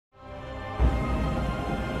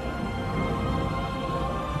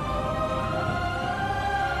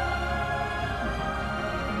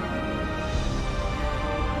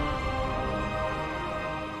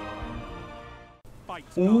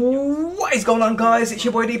What is going on, guys? It's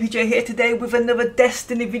your boy DPJ here today with another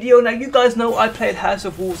Destiny video. Now you guys know I played House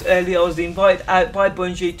of Wolves earlier. I was invited out by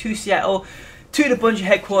Bungie to Seattle to the Bungie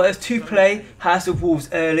headquarters to play House of Wolves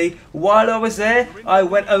early. While I was there, I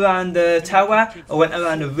went around the tower, I went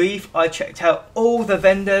around the reef, I checked out all the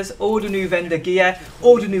vendors, all the new vendor gear,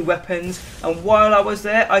 all the new weapons, and while I was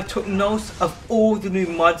there I took notes of all the new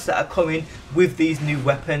mods that are coming with these new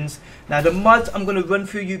weapons. Now the mods I'm going to run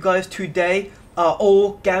through you guys today are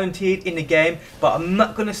all guaranteed in the game, but I'm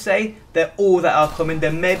not going to say they're all that are coming. There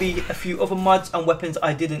may be a few other mods and weapons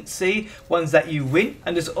I didn't see, ones that you win,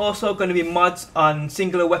 and there's also going to be mods on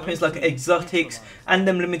singular weapons like exotics and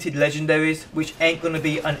them limited legendaries, which ain't going to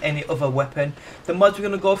be on any other weapon. The mods we're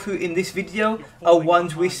going to go through in this video are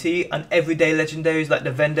ones we see on everyday legendaries like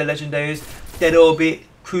the vendor legendaries, Dead Orbit,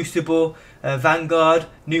 Crucible, Vanguard,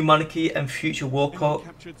 New Monarchy and Future Warcourt,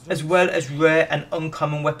 as well as rare and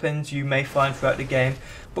uncommon weapons you may find throughout the game.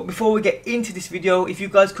 But before we get into this video, if you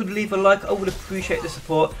guys could leave a like, I would appreciate the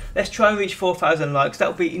support. Let's try and reach 4,000 likes, that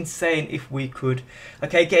would be insane if we could.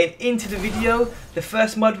 Okay, getting into the video, the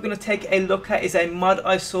first mod we're going to take a look at is a mod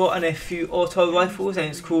I saw on a few auto rifles, and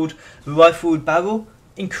it's called Rifled Barrel.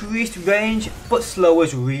 Increased range but slow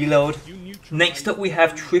as reload. Next up we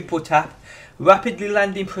have Triple Tap. Rapidly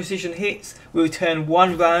landing precision hits will return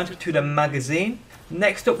 1 round to the magazine.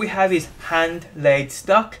 Next up we have is Hand Laid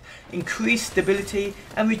Stock. Increased stability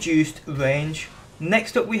and reduced range.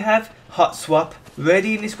 Next up we have Hot Swap.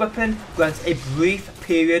 Readying this weapon grants a brief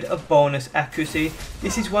period of bonus accuracy.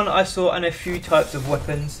 This is one I saw on a few types of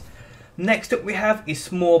weapons. Next up we have is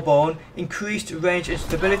Small Bone. Increased range and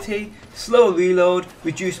stability, slow reload,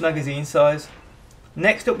 reduced magazine size.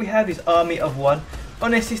 Next up we have is Army of One.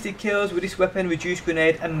 Unassisted kills with this weapon reduce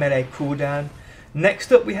grenade and melee cooldown.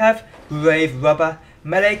 Next up we have Grave Robber.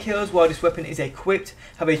 Melee kills while this weapon is equipped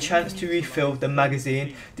have a chance to refill the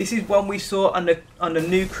magazine. This is one we saw on the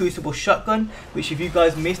new Crucible shotgun, which if you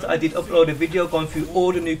guys missed, I did upload a video going through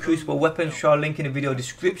all the new Crucible weapons, which I'll link in the video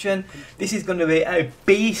description. This is going to be a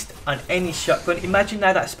beast on any shotgun. Imagine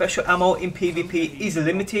now that special ammo in PvP is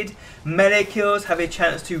limited. Melee kills have a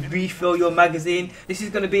chance to refill your magazine. This is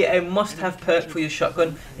going to be a must-have perk for your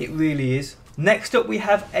shotgun. It really is. Next up we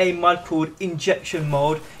have a mod called Injection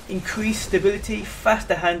Mode. Increased stability,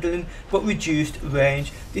 faster handling but reduced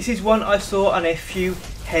range. This is one I saw on a few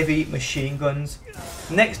heavy machine guns.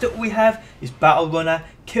 Next up we have is Battle Runner.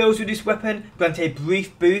 Kills with this weapon grant a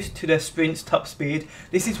brief boost to their sprint's top speed.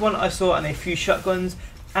 This is one I saw on a few shotguns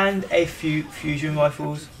and a few fusion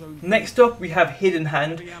rifles. Next up we have Hidden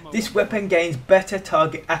Hand. This weapon gains better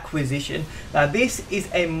target acquisition. Now this is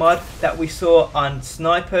a mod that we saw on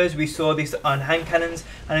snipers, we saw this on hand cannons,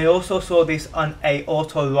 and I also saw this on a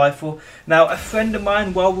auto rifle. Now a friend of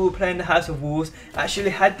mine, while we were playing the House of Wolves,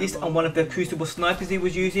 actually had this on one of the Crucible snipers he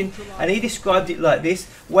was using, and he described it like this: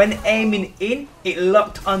 when aiming in, it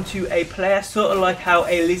locked onto a player, sort of like how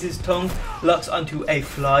a lizard's tongue locks onto a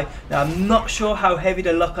fly. Now I'm not sure how heavy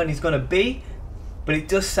the lock on is going to be, but it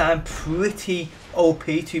does sound pretty OP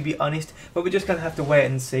to be honest, but we're just going to have to wait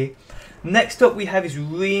and see. Next up we have is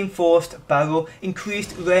Reinforced Barrel.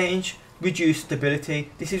 Increased range, reduced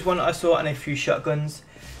stability. This is one I saw on a few shotguns.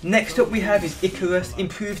 Next up we have is Icarus.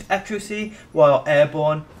 Improved accuracy while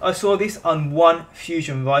airborne. I saw this on one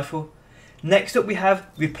fusion rifle. Next up we have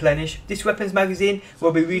Replenish. This weapon's magazine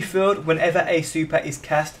will be refilled whenever a super is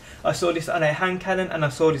cast. I saw this on a hand cannon and I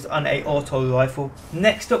saw this on a auto rifle.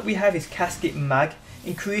 Next up we have is Casket Mag.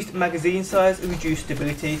 Increased magazine size and reduced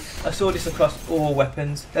stability. I saw this across all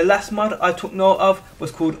weapons. The last mod I took note of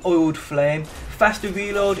was called Oiled Flame. Faster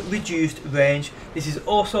reload, reduced range. This is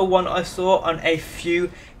also one I saw on a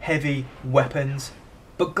few heavy weapons.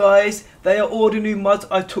 But guys, they are all the new mods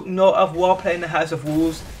I took note of while playing the House of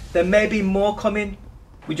Wolves. There may be more coming,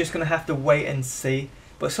 we're just going to have to wait and see.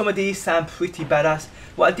 But some of these sound pretty badass.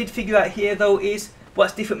 What I did figure out here though is,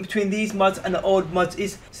 what's different between these mods and the old mods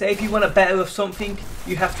is, say if you want a better of something,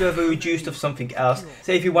 you have to have a reduced of something else.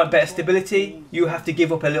 Say if you want better stability, you have to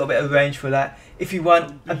give up a little bit of range for that. If you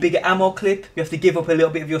want a bigger ammo clip, you have to give up a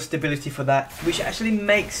little bit of your stability for that. Which actually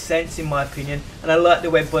makes sense in my opinion. And I like the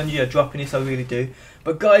way Bungie are dropping this, I really do.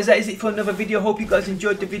 But guys, that is it for another video. Hope you guys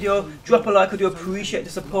enjoyed the video. Drop a like, I do appreciate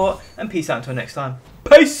the support. And peace out until next time.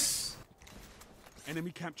 Peace!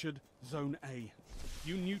 Enemy captured Zone A.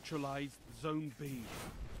 You neutralized Zone B.